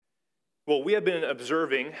Well, we have been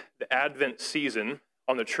observing the Advent season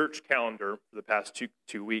on the church calendar for the past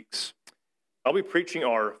two weeks. I'll be preaching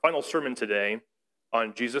our final sermon today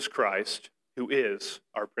on Jesus Christ, who is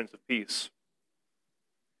our Prince of Peace.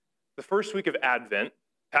 The first week of Advent,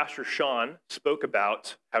 Pastor Sean spoke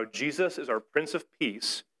about how Jesus is our Prince of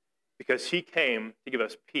Peace because he came to give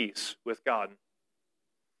us peace with God.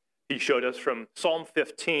 He showed us from Psalm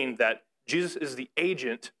 15 that Jesus is the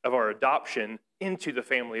agent of our adoption into the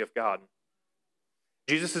family of God.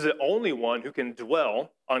 Jesus is the only one who can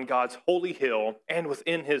dwell on God's holy hill and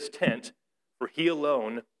within his tent, for he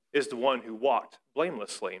alone is the one who walked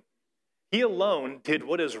blamelessly. He alone did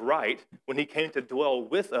what is right when he came to dwell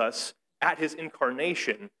with us at his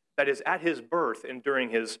incarnation, that is, at his birth and during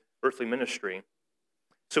his earthly ministry.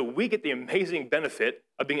 So we get the amazing benefit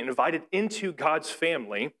of being invited into God's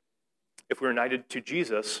family if we're united to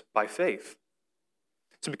Jesus by faith.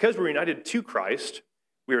 So because we're united to Christ,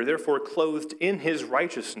 we are therefore clothed in his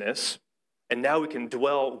righteousness, and now we can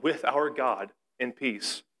dwell with our God in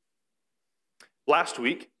peace. Last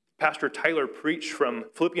week, Pastor Tyler preached from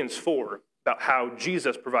Philippians 4 about how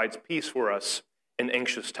Jesus provides peace for us in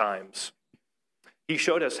anxious times. He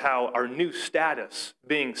showed us how our new status,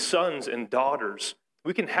 being sons and daughters,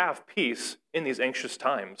 we can have peace in these anxious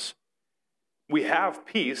times. We have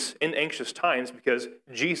peace in anxious times because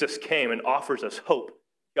Jesus came and offers us hope.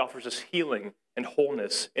 He offers us healing and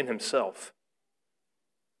wholeness in himself.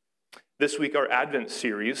 This week, our Advent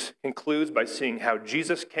series concludes by seeing how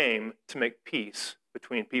Jesus came to make peace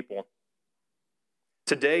between people.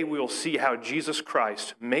 Today, we will see how Jesus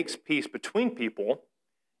Christ makes peace between people,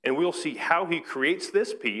 and we'll see how he creates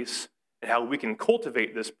this peace and how we can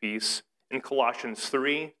cultivate this peace in Colossians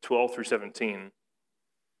 3:12-17.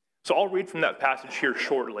 So I'll read from that passage here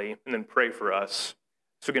shortly and then pray for us.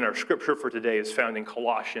 So again, our scripture for today is found in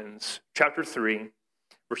Colossians chapter 3,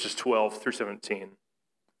 verses 12-17.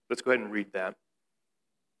 Let's go ahead and read that.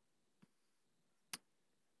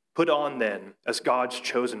 Put on then, as God's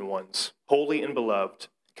chosen ones, holy and beloved,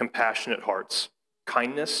 compassionate hearts,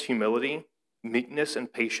 kindness, humility, meekness,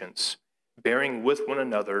 and patience, bearing with one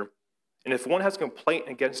another, and if one has a complaint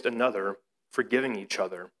against another, forgiving each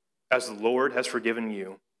other, as the Lord has forgiven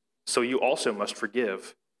you, so you also must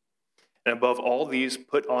forgive. And above all these,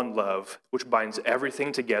 put on love, which binds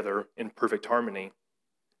everything together in perfect harmony.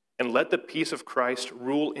 And let the peace of Christ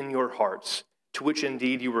rule in your hearts, to which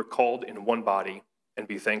indeed you were called in one body, and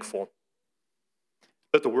be thankful.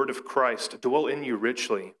 Let the word of Christ dwell in you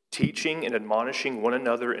richly, teaching and admonishing one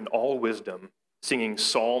another in all wisdom, singing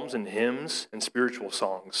psalms and hymns and spiritual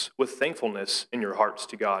songs, with thankfulness in your hearts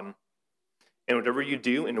to God. And whatever you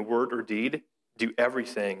do in word or deed, do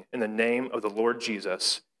everything in the name of the Lord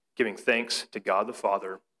Jesus, giving thanks to God the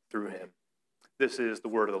Father through him. This is the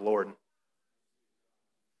word of the Lord.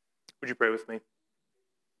 Would you pray with me?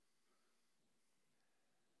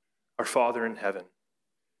 Our Father in heaven,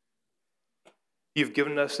 you've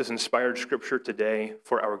given us this inspired scripture today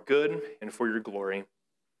for our good and for your glory.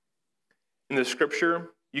 In the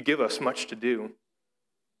scripture, you give us much to do,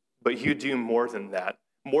 but you do more than that.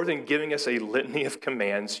 More than giving us a litany of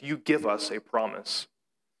commands, you give us a promise.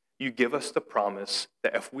 You give us the promise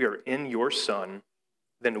that if we are in your Son,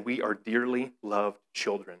 then we are dearly loved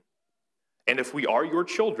children. And if we are your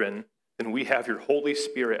children, then we have your Holy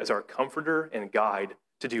Spirit as our comforter and guide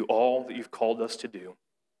to do all that you've called us to do.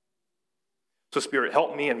 So Spirit,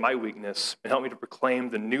 help me in my weakness and help me to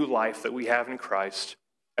proclaim the new life that we have in Christ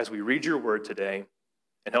as we read your word today,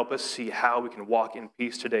 and help us see how we can walk in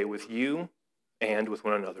peace today with you and with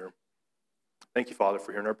one another. Thank you, Father,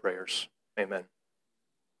 for hearing our prayers. Amen.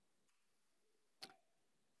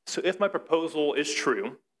 So if my proposal is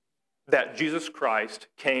true, that Jesus Christ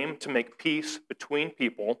came to make peace between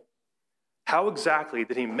people, how exactly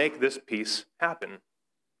did he make this peace happen?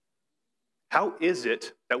 How is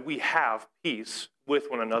it that we have peace with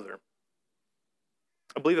one another?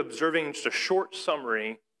 I believe observing just a short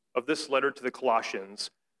summary of this letter to the Colossians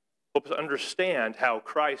helps us understand how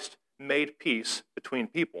Christ made peace between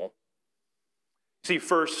people. See,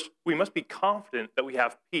 first, we must be confident that we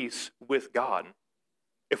have peace with God.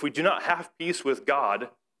 If we do not have peace with God,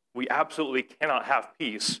 we absolutely cannot have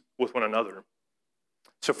peace with one another.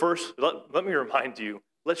 So first, let me remind you,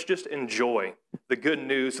 let's just enjoy the good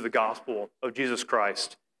news of the gospel of Jesus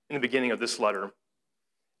Christ in the beginning of this letter.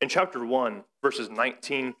 In chapter 1, verses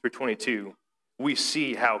 19-22, we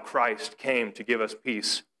see how Christ came to give us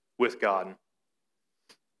peace with God.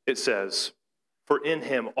 It says, "For in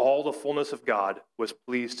him all the fullness of God was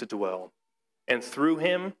pleased to dwell, and through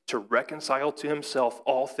him to reconcile to himself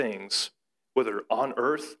all things, whether on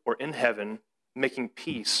earth or in heaven, making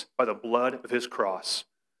peace by the blood of his cross.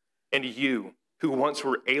 And you, who once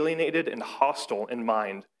were alienated and hostile in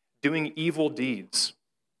mind, doing evil deeds,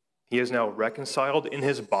 he is now reconciled in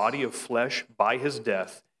his body of flesh by his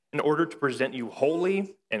death, in order to present you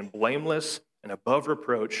holy and blameless and above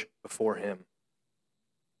reproach before him.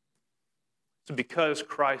 So because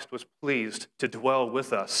Christ was pleased to dwell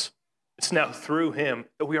with us, it's now through him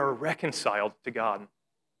that we are reconciled to God.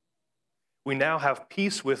 We now have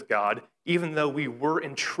peace with God, even though we were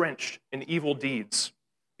entrenched in evil deeds,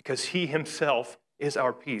 because he himself is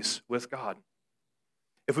our peace with God.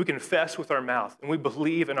 If we confess with our mouth and we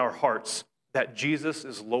believe in our hearts that Jesus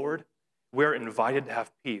is Lord, we're invited to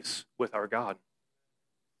have peace with our God.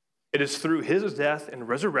 It is through his death and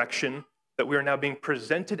resurrection that we are now being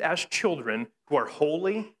presented as children who are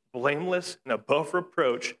holy, blameless, and above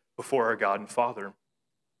reproach before our God and Father.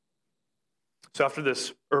 So after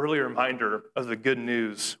this early reminder of the good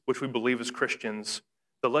news, which we believe as Christians,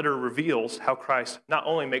 the letter reveals how Christ not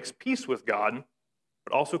only makes peace with God,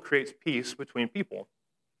 but also creates peace between people.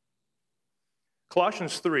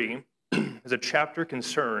 Colossians 3 is a chapter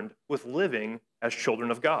concerned with living as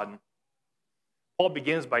children of God. Paul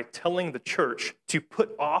begins by telling the church to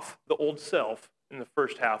put off the old self in the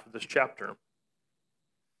first half of this chapter.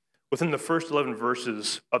 Within the first 11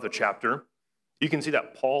 verses of the chapter, you can see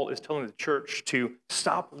that Paul is telling the church to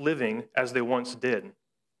stop living as they once did,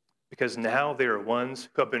 because now they are ones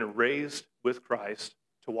who have been raised with Christ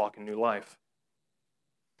to walk in new life.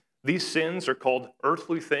 These sins are called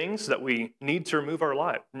earthly things that we need to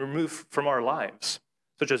remove from our lives,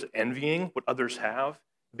 such as envying what others have,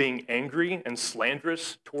 being angry and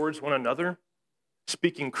slanderous towards one another,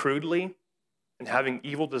 speaking crudely, and having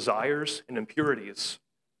evil desires and impurities.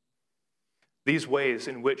 These ways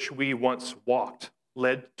in which we once walked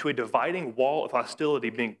led to a dividing wall of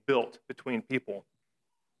hostility being built between people.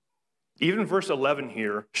 Even verse 11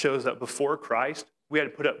 here shows that before Christ, we had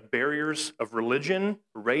to put up barriers of religion,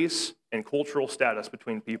 race, and cultural status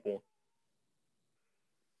between people.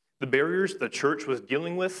 The barriers the church was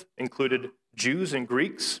dealing with included Jews and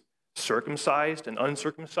Greeks, circumcised and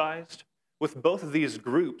uncircumcised, with both of these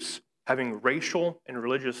groups having racial and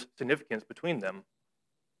religious significance between them.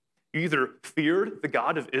 You either feared the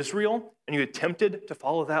God of Israel and you attempted to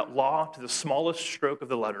follow that law to the smallest stroke of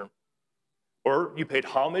the letter, or you paid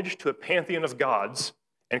homage to a pantheon of gods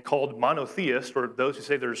and called monotheists, or those who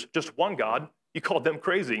say there's just one God, you called them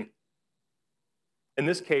crazy. In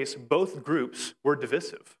this case, both groups were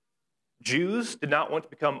divisive. Jews did not want to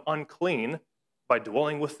become unclean by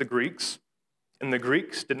dwelling with the Greeks, and the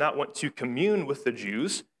Greeks did not want to commune with the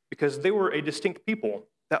Jews because they were a distinct people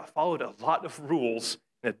that followed a lot of rules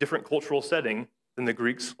in a different cultural setting than the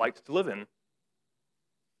Greeks liked to live in.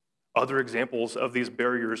 Other examples of these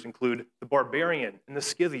barriers include the barbarian and the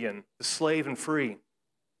Scythian, the slave and free.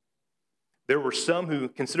 There were some who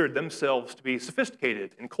considered themselves to be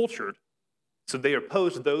sophisticated and cultured, so they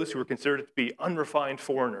opposed those who were considered to be unrefined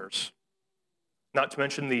foreigners. Not to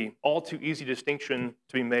mention the all too easy distinction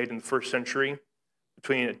to be made in the first century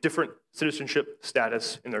between a different citizenship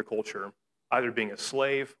status in their culture, either being a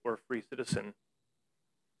slave or a free citizen.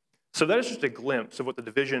 So that is just a glimpse of what the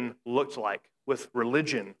division looked like with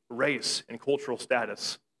religion, race, and cultural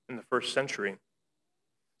status in the first century.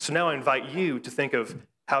 So now I invite you to think of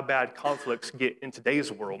how bad conflicts get in today's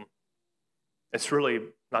world. It's really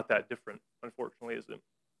not that different, unfortunately, is it?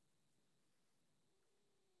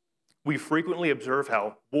 We frequently observe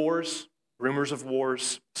how wars, rumors of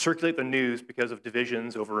wars, circulate the news because of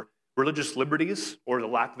divisions over religious liberties or the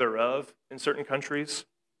lack thereof in certain countries.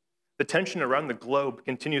 The tension around the globe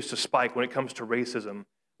continues to spike when it comes to racism,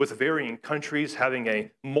 with varying countries having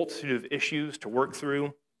a multitude of issues to work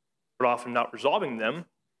through, but often not resolving them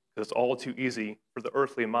because it's all too easy for the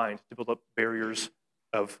earthly mind to build up barriers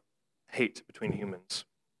of hate between humans.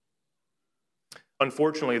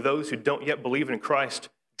 Unfortunately, those who don't yet believe in Christ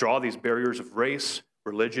draw these barriers of race,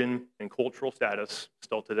 religion, and cultural status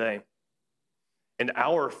still today. In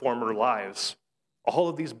our former lives, all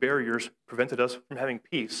of these barriers prevented us from having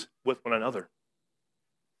peace with one another.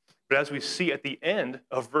 But as we see at the end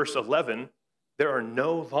of verse 11, there are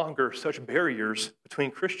no longer such barriers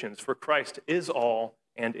between Christians, for Christ is all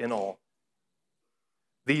and in all.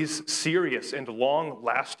 These serious and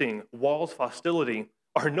long-lasting walls of hostility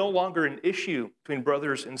are no longer an issue between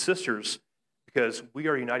brothers and sisters because we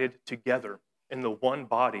are united together in the one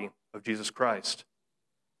body of Jesus Christ.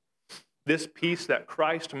 This peace that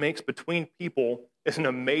Christ makes between people is an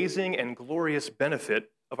amazing and glorious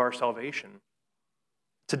benefit of our salvation.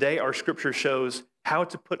 Today, our scripture shows how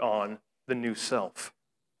to put on the new self.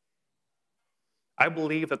 I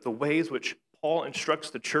believe that the ways which Paul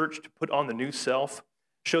instructs the church to put on the new self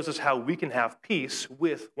shows us how we can have peace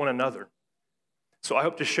with one another. So I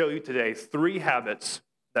hope to show you today 3 habits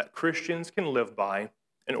that Christians can live by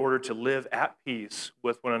in order to live at peace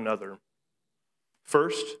with one another.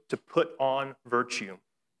 First, to put on virtue.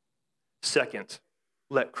 Second,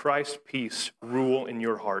 let Christ's peace rule in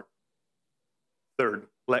your heart. Third,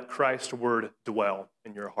 let Christ's word dwell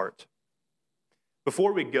in your heart.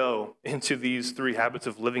 Before we go into these 3 habits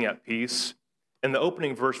of living at peace, in the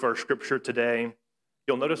opening verse of our scripture today,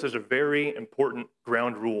 you'll notice there's a very important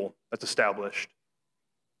ground rule that's established.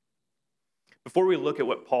 Before we look at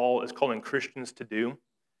what Paul is calling Christians to do,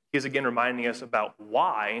 he's again reminding us about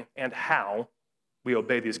why and how we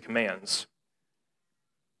obey these commands.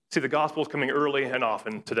 See, the gospel is coming early and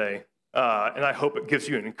often today, and I hope it gives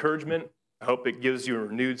you an encouragement. I hope it gives you a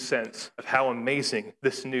renewed sense of how amazing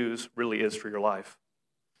this news really is for your life.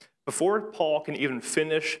 Before Paul can even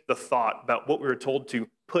finish the thought about what we were told to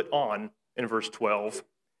put on in verse 12,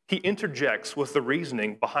 he interjects with the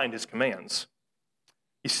reasoning behind his commands.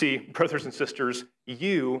 You see, brothers and sisters,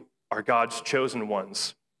 you are God's chosen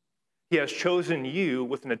ones. He has chosen you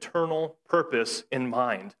with an eternal purpose in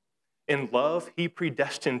mind. In love, he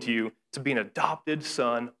predestined you to be an adopted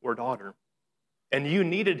son or daughter. And you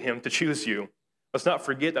needed him to choose you. Let's not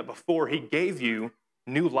forget that before he gave you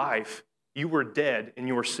new life, you were dead in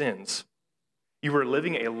your sins. You were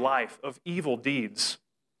living a life of evil deeds,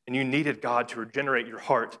 and you needed God to regenerate your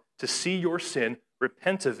heart, to see your sin,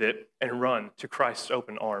 repent of it, and run to Christ's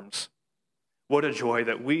open arms. What a joy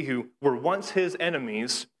that we who were once his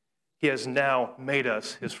enemies, he has now made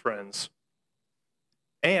us his friends.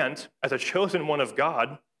 And as a chosen one of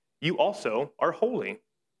God, you also are holy.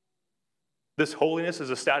 This holiness is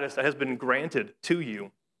a status that has been granted to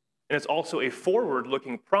you, and it's also a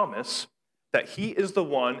forward-looking promise that he is the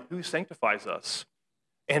one who sanctifies us.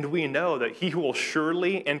 And we know that he will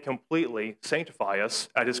surely and completely sanctify us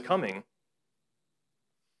at his coming.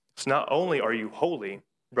 So not only are you holy,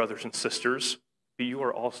 brothers and sisters, but you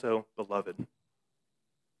are also beloved.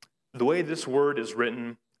 The way this word is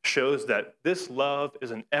written shows that this love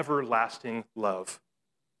is an everlasting love.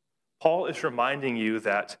 Paul is reminding you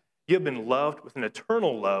that you have been loved with an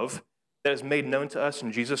eternal love that is made known to us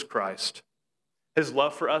in Jesus Christ. His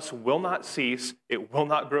love for us will not cease, it will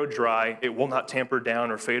not grow dry, it will not tamper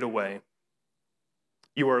down or fade away.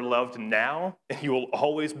 You are loved now, and you will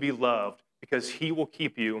always be loved because he will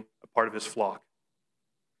keep you a part of his flock.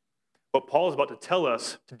 What Paul is about to tell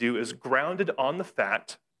us to do is grounded on the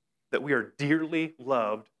fact that we are dearly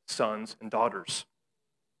loved sons and daughters.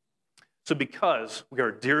 So because we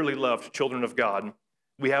are dearly loved children of God,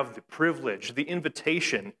 we have the privilege, the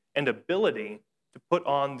invitation, and ability to put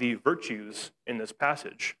on the virtues in this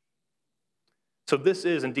passage. So this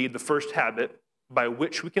is indeed the first habit by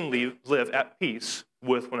which we can live at peace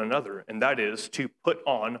with one another, and that is to put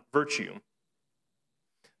on virtue.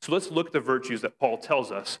 So let's look at the virtues that Paul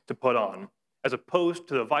tells us to put on, as opposed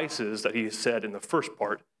to the vices that he said in the first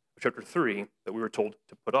part of chapter 3 that we were told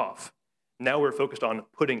to put off. Now we're focused on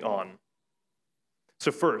putting on.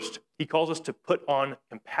 So first, he calls us to put on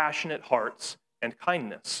compassionate hearts and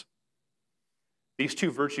kindness. These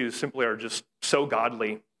 2 virtues simply are just so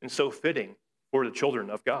godly and so fitting for the children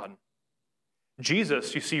of God.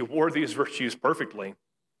 Jesus, you see, wore these virtues perfectly.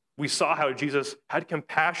 We saw how Jesus had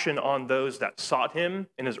compassion on those that sought him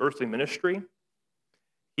in his earthly ministry.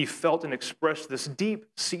 He felt and expressed this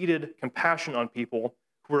deep-seated compassion on people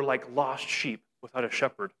who were like lost sheep without a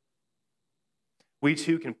shepherd. We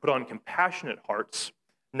too can put on compassionate hearts,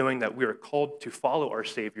 knowing that we are called to follow our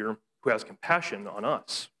Savior who has compassion on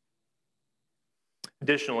us.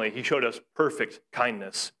 Additionally, he showed us perfect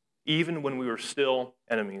kindness, even when we were still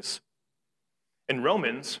enemies. In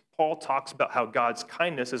Romans, Paul talks about how God's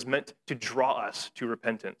kindness is meant to draw us to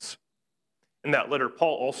repentance. In that letter,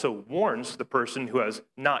 Paul also warns the person who has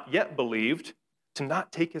not yet believed to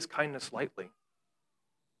not take his kindness lightly.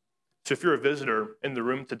 So if you're a visitor in the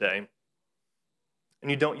room today and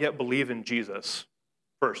you don't yet believe in Jesus,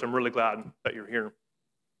 first, I'm really glad that you're here.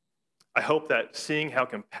 I hope that seeing how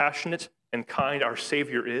compassionate and kind our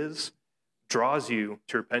Savior is draws you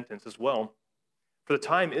to repentance as well. For the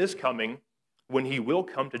time is coming when he will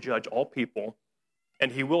come to judge all people,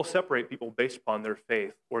 and he will separate people based upon their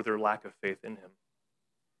faith or their lack of faith in him.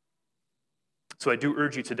 So I do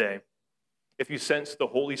urge you today, if you sense the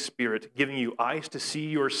Holy Spirit giving you eyes to see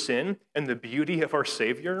your sin and the beauty of our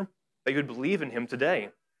Savior, that you would believe in him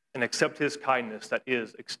today and accept his kindness that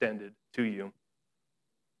is extended to you.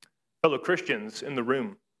 Fellow Christians in the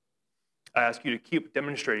room, I ask you to keep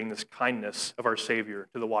demonstrating this kindness of our Savior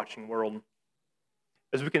to the watching world.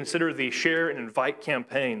 As we consider the Share and Invite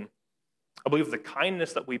campaign, I believe the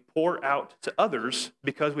kindness that we pour out to others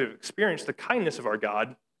because we've experienced the kindness of our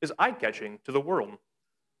God is eye-catching to the world.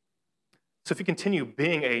 So if you continue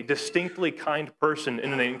being a distinctly kind person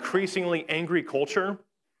in an increasingly angry culture,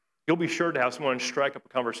 you'll be sure to have someone strike up a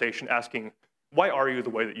conversation asking, why are you the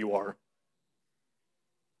way that you are?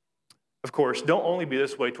 Of course, don't only be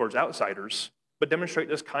this way towards outsiders, but demonstrate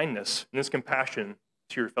this kindness and this compassion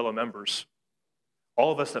to your fellow members,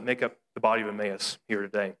 all of us that make up the body of Emmaus here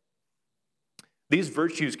today. These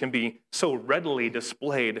virtues can be so readily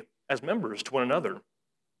displayed as members to one another.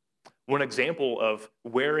 One example of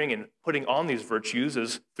wearing and putting on these virtues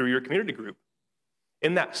is through your community group.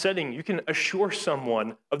 In that setting, you can assure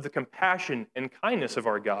someone of the compassion and kindness of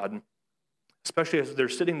our God, especially as they're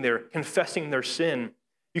sitting there confessing their sin.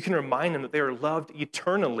 You can remind them that they are loved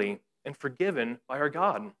eternally and forgiven by our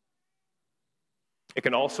God. It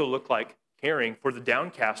can also look like caring for the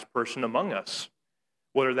downcast person among us,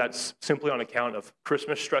 whether that's simply on account of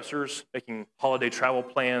Christmas stressors, making holiday travel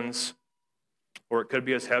plans, or it could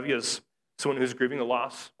be as heavy as someone who's grieving the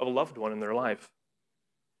loss of a loved one in their life.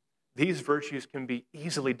 These virtues can be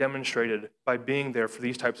easily demonstrated by being there for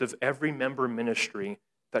these types of every member ministry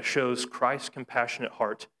that shows Christ's compassionate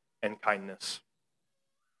heart and kindness.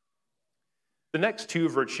 The next two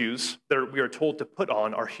virtues that we are told to put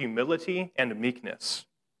on are humility and meekness.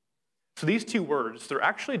 So these two words, they're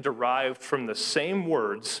actually derived from the same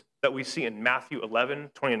words that we see in Matthew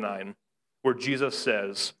 11:29, where Jesus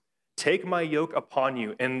says, "Take my yoke upon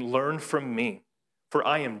you and learn from me, for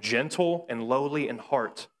I am gentle and lowly in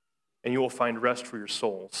heart, and you will find rest for your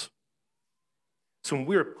souls." So when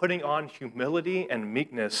we are putting on humility and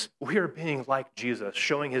meekness, we are being like Jesus,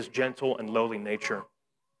 showing his gentle and lowly nature.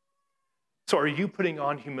 So are you putting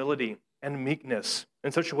on humility and meekness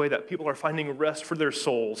in such a way that people are finding rest for their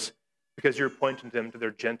souls because you're pointing them to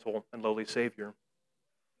their gentle and lowly Savior?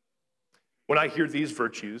 When I hear these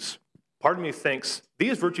virtues, part of me thinks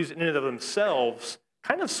these virtues in and of themselves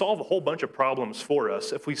kind of solve a whole bunch of problems for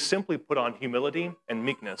us if we simply put on humility and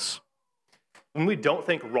meekness. When we don't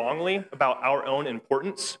think wrongly about our own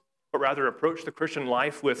importance, but rather approach the Christian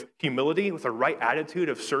life with humility, with a right attitude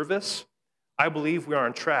of service, I believe we are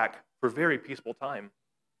on track for a very peaceful time.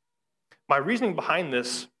 My reasoning behind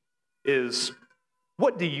this is,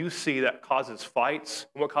 what do you see that causes fights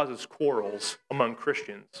and what causes quarrels among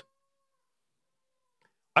Christians?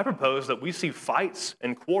 I propose that we see fights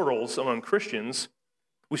and quarrels among Christians.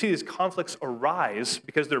 We see these conflicts arise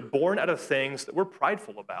because they're born out of things that we're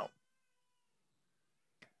prideful about.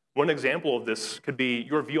 One example of this could be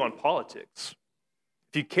your view on politics.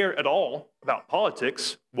 If you care at all about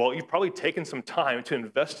politics, well, you've probably taken some time to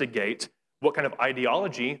investigate what kind of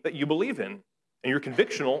ideology that you believe in, and you're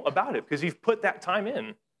convictional about it because you've put that time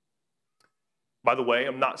in. By the way,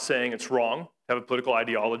 I'm not saying it's wrong to have a political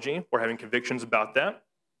ideology or having convictions about that.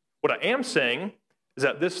 What I am saying is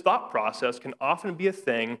that this thought process can often be a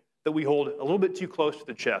thing that we hold a little bit too close to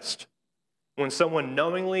the chest. When someone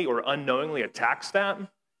knowingly or unknowingly attacks that,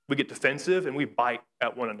 we get defensive and we bite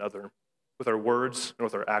at one another with our words and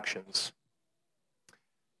with our actions.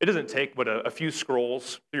 It doesn't take but a few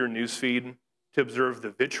scrolls through your newsfeed to observe the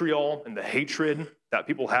vitriol and the hatred that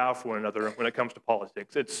people have for one another when it comes to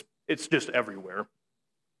politics. It's just everywhere.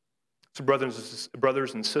 So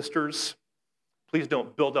brothers and sisters, please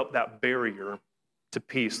don't build up that barrier to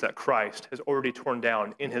peace that Christ has already torn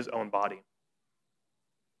down in his own body.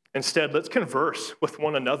 Instead, let's converse with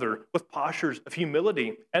one another with postures of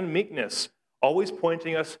humility and meekness, always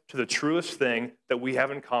pointing us to the truest thing that we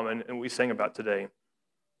have in common and we sang about today.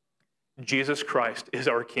 Jesus Christ is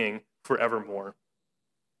our King forevermore.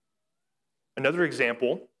 Another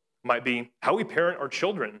example might be how we parent our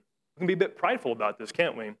children. We can be a bit prideful about this,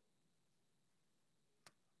 can't we?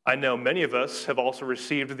 I know many of us have also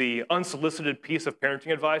received the unsolicited piece of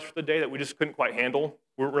parenting advice for the day that we just couldn't quite handle.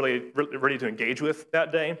 We weren't really ready to engage with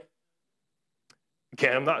that day.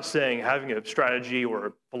 Again, I'm not saying having a strategy or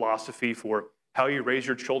a philosophy for how you raise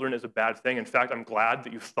your children is a bad thing. In fact, I'm glad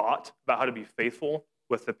that you thought about how to be faithful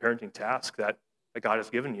with the parenting task that God has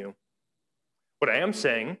given you. What I am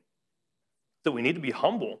saying is that we need to be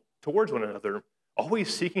humble towards one another,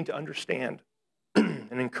 always seeking to understand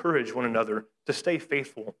and encourage one another to stay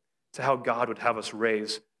faithful to how God would have us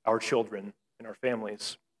raise our children and our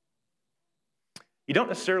families. You don't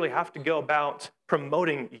necessarily have to go about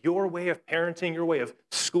promoting your way of parenting, your way of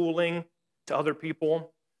schooling to other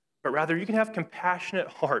people, but rather you can have compassionate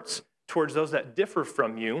hearts towards those that differ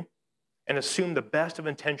from you and assume the best of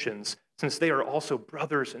intentions since they are also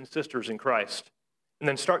brothers and sisters in Christ, and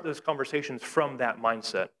then start those conversations from that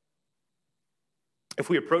mindset. If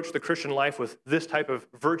we approach the Christian life with this type of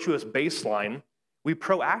virtuous baseline, we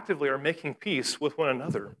proactively are making peace with one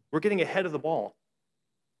another. We're getting ahead of the ball.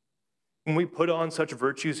 When we put on such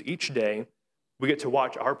virtues each day, we get to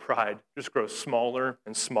watch our pride just grow smaller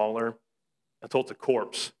and smaller until it's a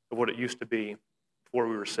corpse of what it used to be before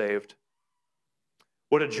we were saved.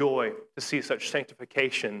 What a joy to see such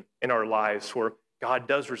sanctification in our lives, where God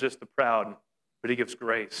does resist the proud, but he gives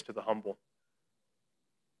grace to the humble.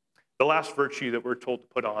 The last virtue that we're told to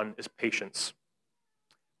put on is patience.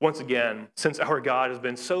 Once again, since our God has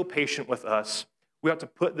been so patient with us, we have to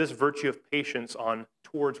put this virtue of patience on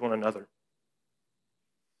towards one another.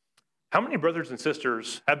 How many brothers and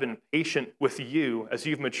sisters have been patient with you as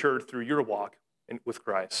you've matured through your walk with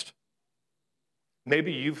Christ?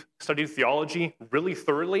 Maybe you've studied theology really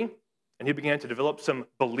thoroughly, and you began to develop some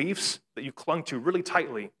beliefs that you clung to really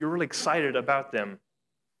tightly. You're really excited about them.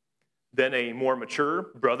 Then a more mature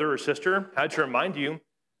brother or sister had to remind you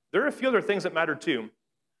there are a few other things that matter too,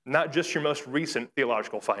 not just your most recent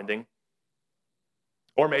theological finding.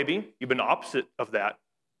 Or maybe you've been opposite of that.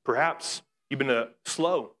 Perhaps you've been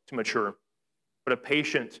slow to mature, but a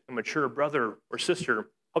patient and mature brother or sister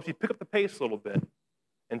helps you pick up the pace a little bit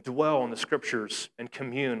and dwell in the scriptures and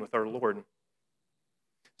commune with our Lord.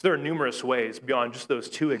 So there are numerous ways beyond just those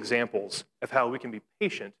two examples of how we can be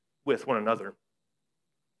patient with one another.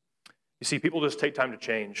 You see, people just take time to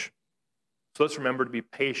change. So let's remember to be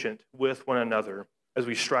patient with one another as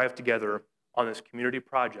we strive together on this community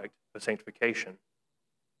project of sanctification.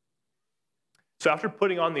 So after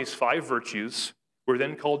putting on these 5 virtues, we're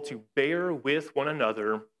then called to bear with one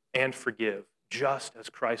another and forgive, just as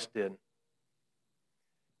Christ did.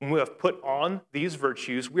 When we have put on these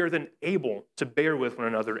virtues, we are then able to bear with one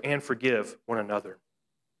another and forgive one another.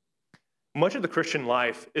 Much of the Christian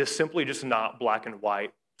life is simply just not black and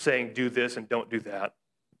white, saying do this and don't do that.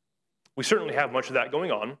 We certainly have much of that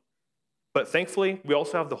going on, but thankfully, we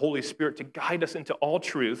also have the Holy Spirit to guide us into all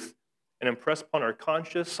truth and impress upon our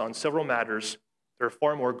conscience on several matters that are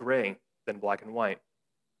far more gray than black and white.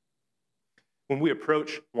 When we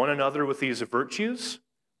approach one another with these virtues,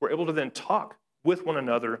 we're able to then talk with one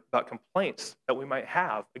another about complaints that we might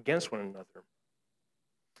have against one another.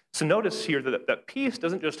 So notice here that peace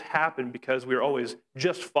doesn't just happen because we're always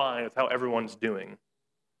just fine with how everyone's doing.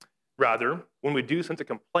 Rather, when we do sense a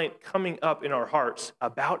complaint coming up in our hearts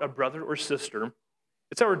about a brother or sister,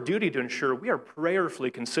 it's our duty to ensure we are prayerfully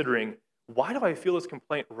considering, why do I feel this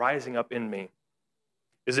complaint rising up in me?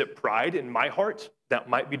 Is it pride in my heart that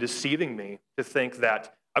might be deceiving me to think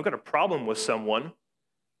that I've got a problem with someone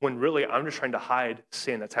when really I'm just trying to hide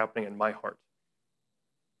sin that's happening in my heart?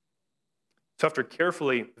 So after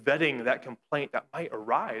carefully vetting that complaint that might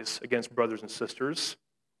arise against brothers and sisters,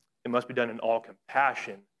 it must be done in all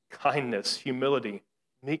compassion, kindness, humility,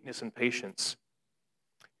 meekness, and patience.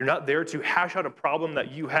 You're not there to hash out a problem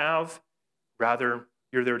that you have. Rather,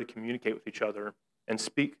 you're there to communicate with each other and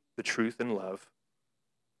speak the truth in love.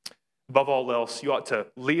 Above all else, you ought to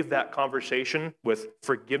leave that conversation with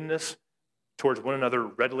forgiveness towards one another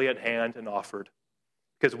readily at hand and offered,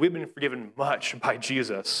 because we've been forgiven much by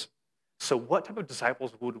Jesus. So what type of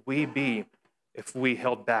disciples would we be if we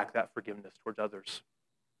held back that forgiveness towards others?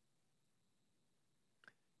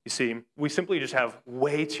 You see, we simply just have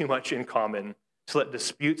way too much in common to let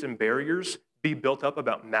disputes and barriers be built up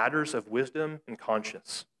about matters of wisdom and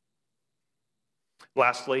conscience.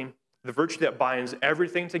 Lastly, the virtue that binds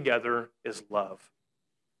everything together is love.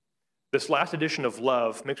 This last edition of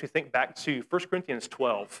love makes me think back to 1 Corinthians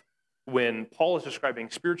 12, when Paul is describing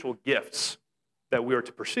spiritual gifts that we are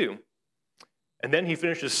to pursue. And then he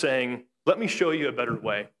finishes saying, let me show you a better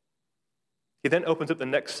way. He then opens up the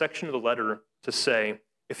next section of the letter to say,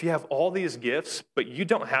 if you have all these gifts, but you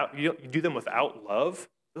do them without love,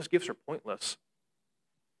 those gifts are pointless.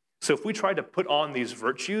 So if we try to put on these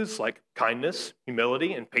virtues like kindness,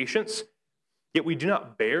 humility, and patience, yet we do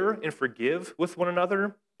not bear and forgive with one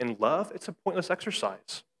another in love, it's a pointless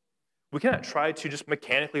exercise. We cannot try to just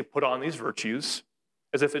mechanically put on these virtues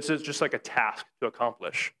as if it's just like a task to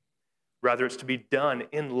accomplish. Rather, it's to be done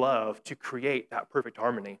in love to create that perfect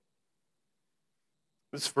harmony.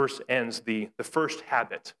 This verse ends the first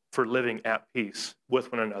habit for living at peace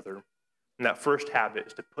with one another. And that first habit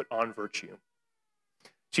is to put on virtue.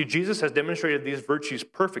 See, Jesus has demonstrated these virtues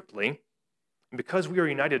perfectly. And because we are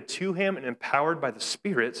united to him and empowered by the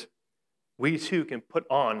Spirit, we too can put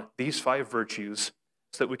on these 5 virtues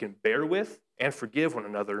so that we can bear with and forgive one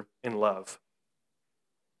another in love.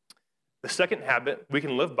 The second habit we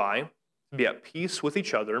can live by, to be at peace with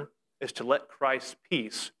each other, is to let Christ's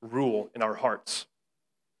peace rule in our hearts.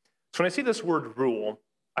 So when I see this word rule,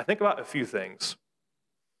 I think about a few things.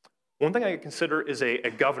 One thing I consider is a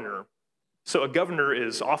governor So a governor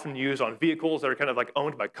is often used on vehicles that are kind of like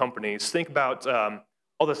owned by companies. Think about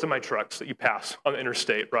all the semi-trucks that you pass on the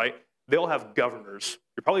interstate, right? They all have governors.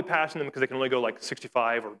 You're probably passing them because they can only go like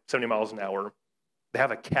 65 or 70 miles an hour. They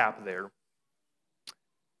have a cap there.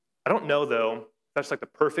 I don't know, though, if that's like the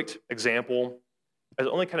perfect example, as it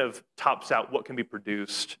only kind of tops out what can be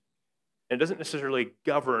produced. And it doesn't necessarily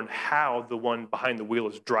govern how the one behind the wheel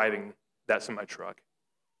is driving that semi-truck.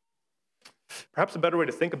 Perhaps a better way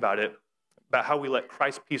to think about it, about how we let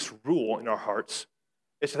Christ's peace rule in our hearts,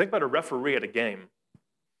 is to think about a referee at a game.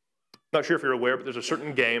 Not sure if you're aware, but there's a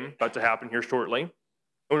certain game about to happen here shortly. And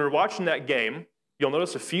when you're watching that game, you'll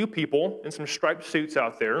notice a few people in some striped suits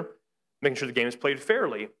out there making sure the game is played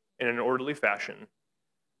fairly and in an orderly fashion,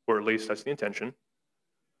 or at least that's the intention.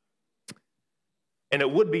 And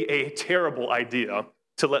it would be a terrible idea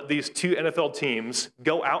to let these two NFL teams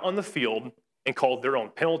go out on the field and call their own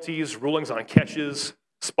penalties, rulings on catches,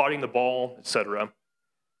 spotting the ball, etc.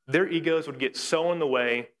 Their egos would get so in the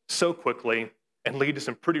way so quickly and lead to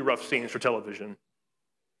some pretty rough scenes for television.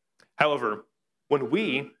 However, when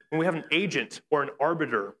we have an agent or an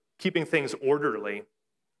arbiter keeping things orderly,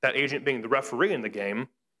 that agent being the referee in the game,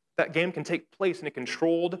 that game can take place in a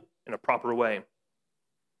controlled and a proper way.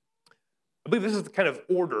 I believe this is the kind of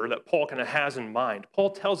order that Paul kind of has in mind. Paul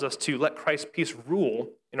tells us to let Christ's peace rule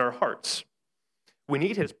in our hearts. We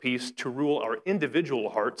need his peace to rule our individual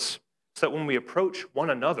hearts so that when we approach one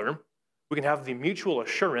another, we can have the mutual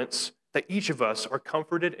assurance that each of us are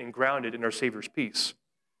comforted and grounded in our Savior's peace.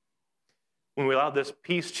 When we allow this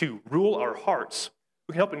peace to rule our hearts,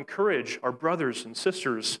 we can help encourage our brothers and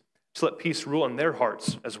sisters to let peace rule in their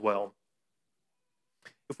hearts as well.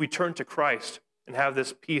 If we turn to Christ and have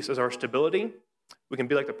this peace as our stability, we can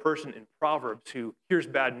be like the person in Proverbs who hears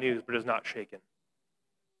bad news but is not shaken.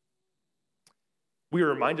 We were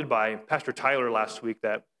reminded by Pastor Tyler last week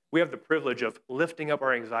that we have the privilege of lifting up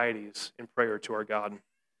our anxieties in prayer to our God.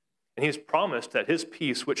 And he's promised that his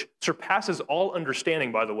peace, which surpasses all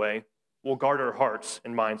understanding, by the way, will guard our hearts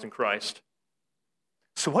and minds in Christ.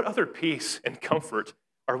 So what other peace and comfort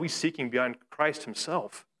are we seeking beyond Christ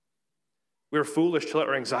himself? We are foolish to let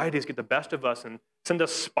our anxieties get the best of us and send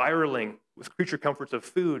us spiraling with creature comforts of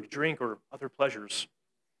food, drink, or other pleasures.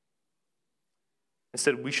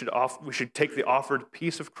 Instead, we should take the offered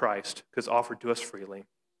peace of Christ because offered to us freely.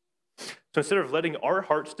 So instead of letting our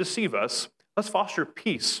hearts deceive us, let's foster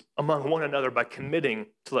peace among one another by committing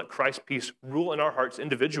to let Christ's peace rule in our hearts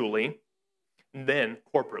individually and then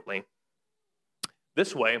corporately.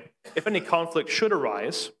 This way, if any conflict should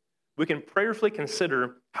arise, we can prayerfully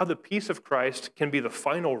consider how the peace of Christ can be the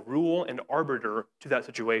final rule and arbiter to that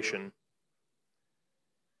situation.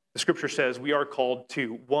 The scripture says we are called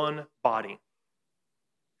to one body.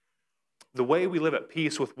 The way we live at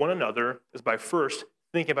peace with one another is by first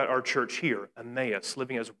thinking about our church here, Emmaus,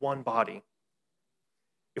 living as one body.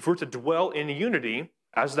 If we're to dwell in unity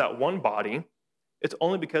as that one body, it's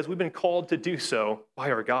only because we've been called to do so by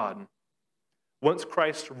our God. Once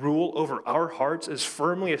Christ's rule over our hearts is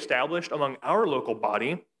firmly established among our local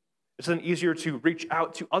body, it's then easier to reach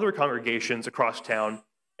out to other congregations across town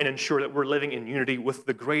and ensure that we're living in unity with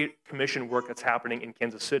the great commission work that's happening in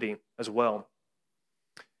Kansas City as well.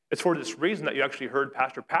 It's for this reason that you actually heard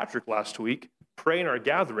Pastor Patrick last week pray in our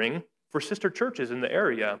gathering for sister churches in the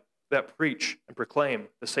area that preach and proclaim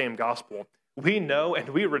the same gospel. We know and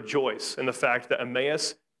we rejoice in the fact that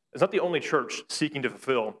Emmaus is not the only church seeking to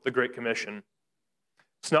fulfill the Great Commission.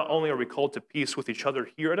 So not only are we called to peace with each other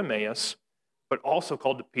here at Emmaus, but also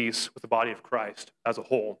called to peace with the body of Christ as a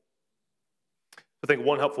whole. I think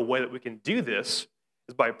one helpful way that we can do this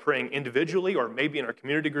is by praying individually or maybe in our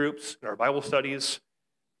community groups, in our Bible studies,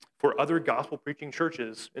 for other gospel-preaching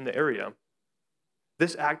churches in the area.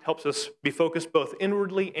 This act helps us be focused both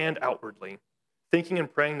inwardly and outwardly, thinking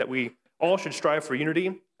and praying that we all should strive for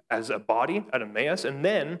unity as a body at Emmaus, and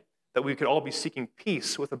then that we could all be seeking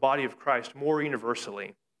peace with the body of Christ more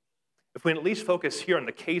universally. If we can at least focus here on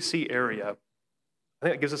the KC area, I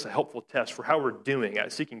think that gives us a helpful test for how we're doing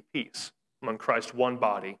at seeking peace among Christ's one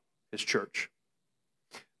body, his church.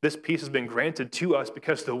 This peace has been granted to us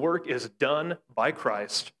because the work is done by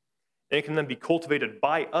Christ, and it can then be cultivated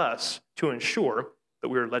by us to ensure that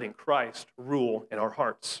we are letting Christ rule in our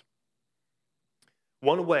hearts.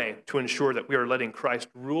 One way to ensure that we are letting Christ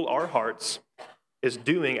rule our hearts is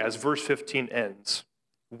doing as verse 15 ends.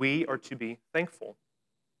 We are to be thankful.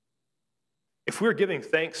 If we're giving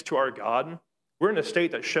thanks to our God, we're in a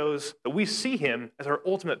state that shows that we see him as our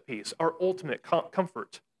ultimate peace, our ultimate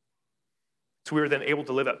comfort. So we are then able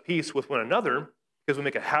to live at peace with one another because we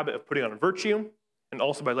make a habit of putting on virtue and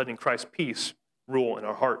also by letting Christ's peace rule in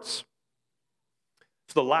our hearts.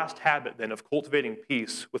 So the last habit then of cultivating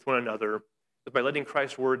peace with one another is by letting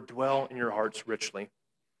Christ's word dwell in your hearts richly.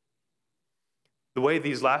 The way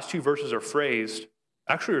these last two verses are phrased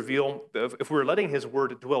actually reveal that if we're letting his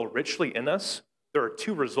word dwell richly in us, there are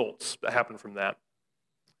two results that happen from that.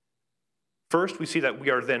 First, we see that we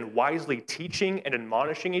are then wisely teaching and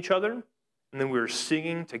admonishing each other, and then we are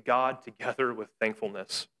singing to God together with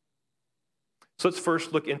thankfulness. So let's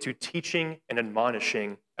first look into teaching and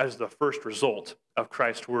admonishing as the first result of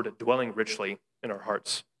Christ's word dwelling richly in our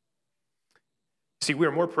hearts. See, we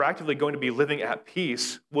are more proactively going to be living at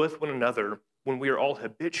peace with one another when we are all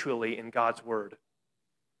habitually in God's word.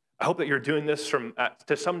 I hope that you're doing this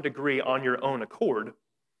to some degree on your own accord.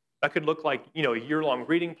 That could look like, a year-long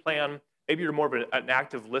reading plan. Maybe you're more of an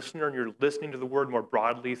active listener and you're listening to the word more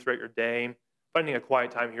broadly throughout your day, finding a quiet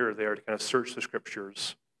time here or there to kind of search the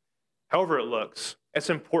scriptures. However it looks, it's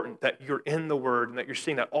important that you're in the word and that you're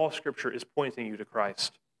seeing that all scripture is pointing you to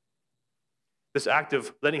Christ. This act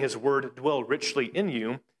of letting his word dwell richly in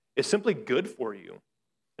you is simply good for you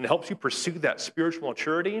and helps you pursue that spiritual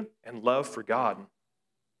maturity and love for God.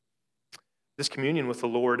 This communion with the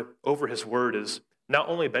Lord over his word is not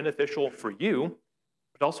only beneficial for you,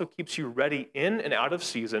 but also keeps you ready in and out of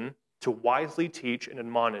season to wisely teach and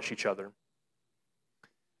admonish each other.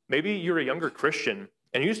 Maybe you're a younger Christian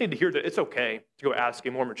and you just need to hear that it's okay to go ask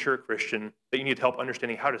a more mature Christian that you need help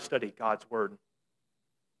understanding how to study God's word.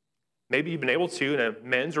 Maybe you've been able to, in a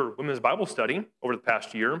men's or women's Bible study over the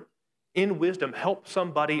past year, in wisdom, help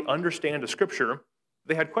somebody understand a scripture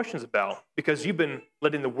they had questions about because you've been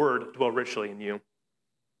letting the word dwell richly in you.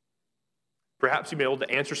 Perhaps you've been able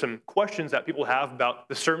to answer some questions that people have about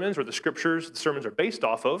the sermons or the scriptures the sermons are based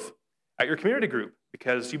off of at your community group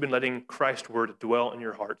because you've been letting Christ's word dwell in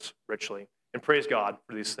your hearts richly. And praise God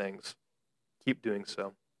for these things. Keep doing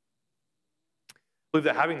so. I believe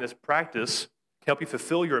that having this practice can help you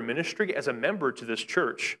fulfill your ministry as a member to this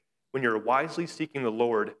church when you're wisely seeking the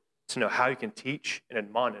Lord to know how you can teach and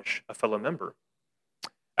admonish a fellow member.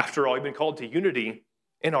 After all, you've been called to unity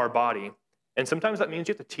in our body, and sometimes that means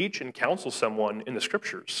you have to teach and counsel someone in the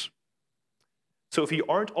scriptures. So if you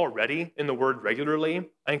aren't already in the word regularly,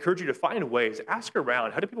 I encourage you to find ways, ask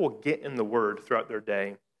around, how do people get in the word throughout their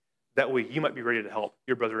day? That way you might be ready to help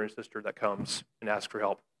your brother and sister that comes and asks for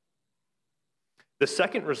help. The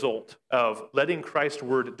second result of letting Christ's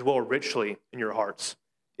word dwell richly in your hearts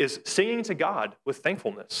is singing to God with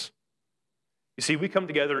thankfulness. You see, we come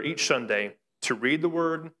together each Sunday to read the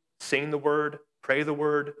word, sing the word, pray the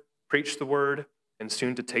word, preach the word, and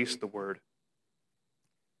soon to taste the word.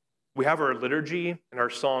 We have our liturgy and our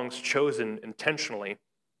songs chosen intentionally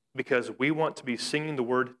because we want to be singing the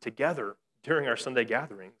word together during our Sunday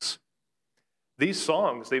gatherings. These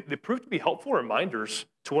songs, they prove to be helpful reminders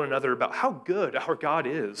to one another about how good our God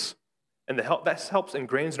is, and that helps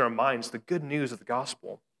ingrain in our minds the good news of the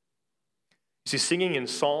gospel. You see, singing in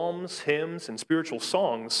psalms, hymns, and spiritual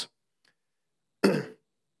songs,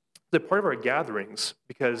 they're part of our gatherings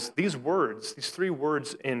because these three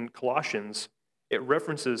words in Colossians, it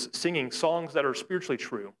references singing songs that are spiritually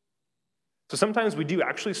true. So sometimes we do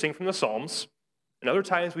actually sing from the Psalms, and other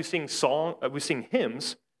times we sing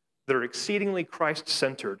hymns that are exceedingly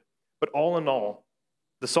Christ-centered. But all in all,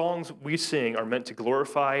 the songs we sing are meant to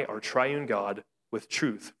glorify our triune God with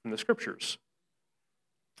truth from the scriptures.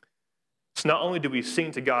 So not only do we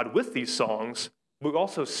sing to God with these songs, we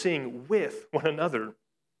also sing with one another.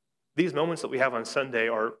 These moments that we have on Sunday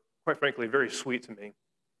are, quite frankly, very sweet to me.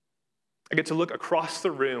 I get to look across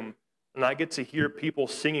the room, and I get to hear people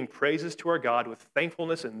singing praises to our God with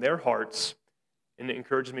thankfulness in their hearts, and it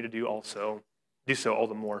encourages me to do so all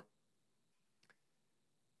the more.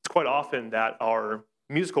 It's quite often that our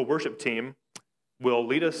musical worship team will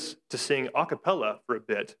lead us to sing a cappella for a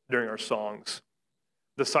bit during our songs.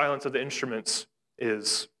 The silence of the instruments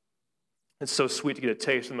it's so sweet to get a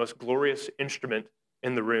taste of the most glorious instrument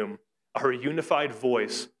in the room, our unified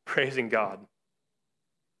voice praising God.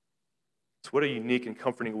 So what a unique and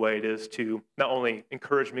comforting way it is to not only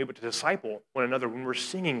encourage me, but to disciple one another when we're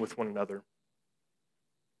singing with one another.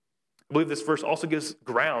 I believe this verse also gives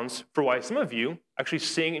grounds for why some of you actually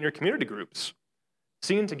sing in your community groups.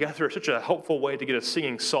 Singing together is such a helpful way to get us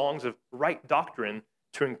singing songs of right doctrine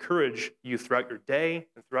to encourage you throughout your day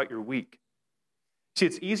and throughout your week. See,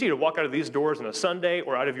 it's easy to walk out of these doors on a Sunday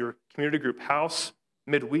or out of your community group house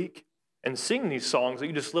midweek and sing these songs that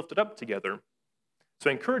you just lifted up together. So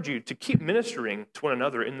I encourage you to keep ministering to one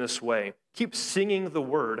another in this way. Keep singing the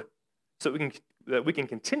word so that we can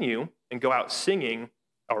continue and go out singing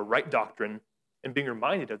our right doctrine and being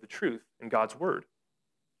reminded of the truth in God's word.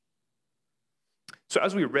 So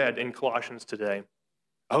as we read in Colossians today,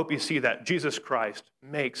 I hope you see that Jesus Christ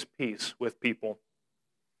makes peace with people.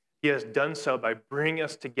 He has done so by bringing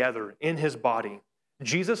us together in his body.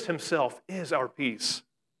 Jesus himself is our peace.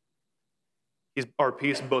 He's our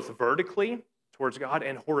peace both vertically towards God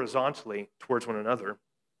and horizontally towards one another.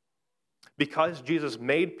 Because Jesus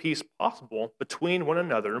made peace possible between one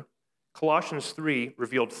another, Colossians 3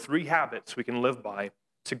 revealed 3 habits we can live by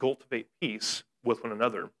to cultivate peace with one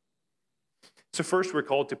another. So first, we're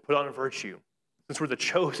called to put on virtue. Since we're the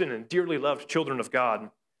chosen and dearly loved children of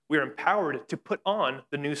God, we are empowered to put on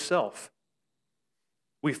the new self.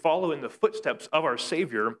 We follow in the footsteps of our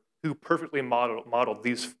Savior, who perfectly modeled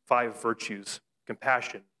these 5 virtues: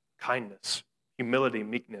 compassion, kindness, humility,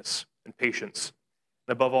 meekness, and patience.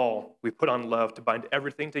 And above all, we put on love to bind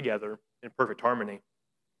everything together in perfect harmony.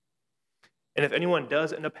 And if anyone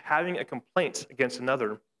does end up having a complaint against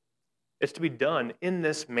another, it's to be done in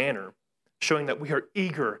this manner, showing that we are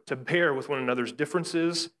eager to bear with one another's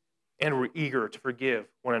differences and we're eager to forgive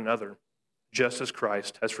one another, just as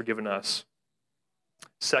Christ has forgiven us.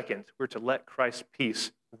 Second, we're to let Christ's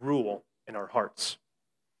peace rule in our hearts.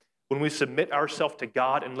 When we submit ourselves to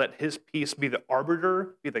God and let his peace be the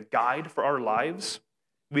arbiter, be the guide for our lives,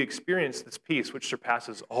 we experience this peace which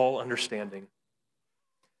surpasses all understanding.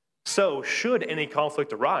 So, should any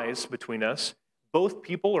conflict arise between us, both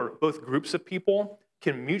people or both groups of people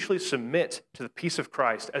can mutually submit to the peace of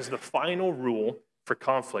Christ as the final rule for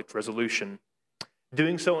conflict resolution,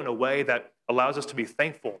 doing so in a way that allows us to be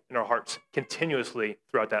thankful in our hearts continuously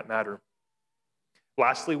throughout that matter.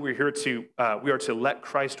 Lastly, we are to let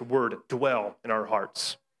Christ's word dwell in our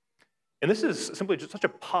hearts. And this is simply just such a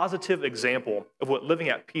positive example of what living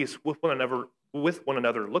at peace with one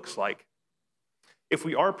another looks like. If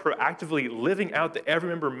we are proactively living out the every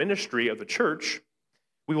member ministry of the church,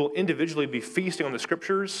 we will individually be feasting on the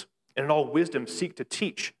scriptures and in all wisdom seek to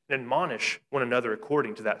teach and admonish one another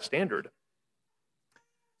according to that standard.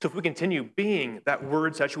 So if we continue being that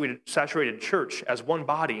word-saturated church as one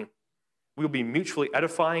body, we will be mutually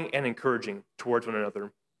edifying and encouraging towards one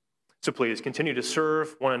another. So please continue to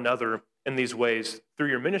serve one another in these ways through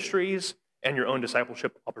your ministries and your own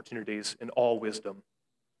discipleship opportunities in all wisdom.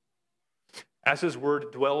 As his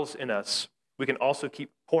word dwells in us, we can also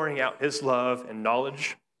keep pouring out his love and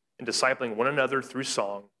knowledge and discipling one another through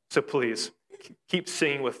song. So please, keep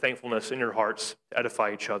singing with thankfulness in your hearts to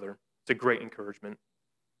edify each other. It's a great encouragement.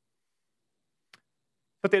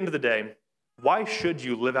 At the end of the day, why should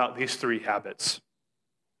you live out these 3 habits?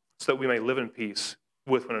 So that we may live in peace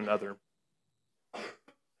with one another.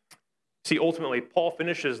 See, ultimately, Paul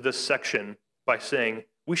finishes this section by saying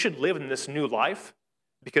we should live in this new life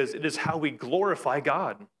because it is how we glorify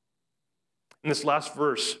God. In this last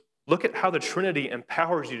verse, look at how the Trinity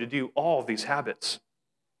empowers you to do all of these habits.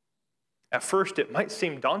 At first, it might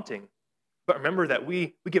seem daunting, but remember that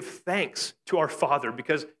we give thanks to our Father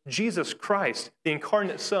because Jesus Christ, the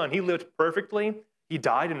incarnate Son, he lived perfectly, he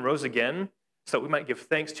died and rose again so that we might give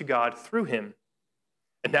thanks to God through him.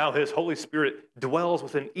 And now his Holy Spirit dwells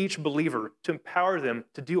within each believer to empower them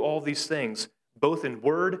to do all these things, both in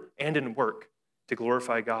word and in work, to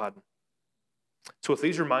glorify God. So with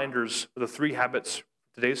these reminders of the 3 habits of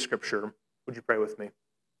today's scripture, would you pray with me?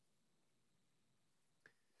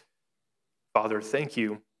 Father, thank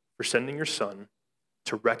you for sending your Son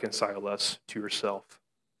to reconcile us to yourself.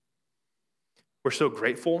 We're so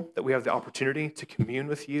grateful that we have the opportunity to commune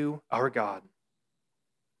with you, our God.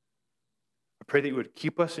 I pray that you would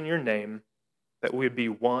keep us in your name, that we would be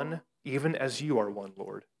one even as you are one,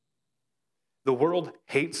 Lord. The world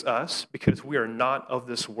hates us because we are not of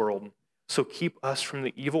this world. So keep us from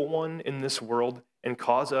the evil one in this world and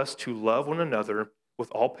cause us to love one another with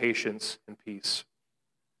all patience and peace.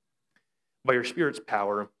 By your Spirit's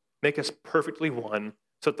power, make us perfectly one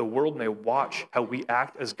so that the world may watch how we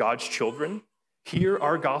act as God's children, hear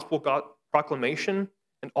our gospel proclamation,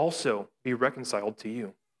 and also be reconciled to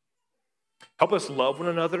you. Help us love one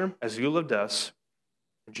another as you loved us.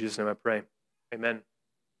 In Jesus' name I pray. Amen.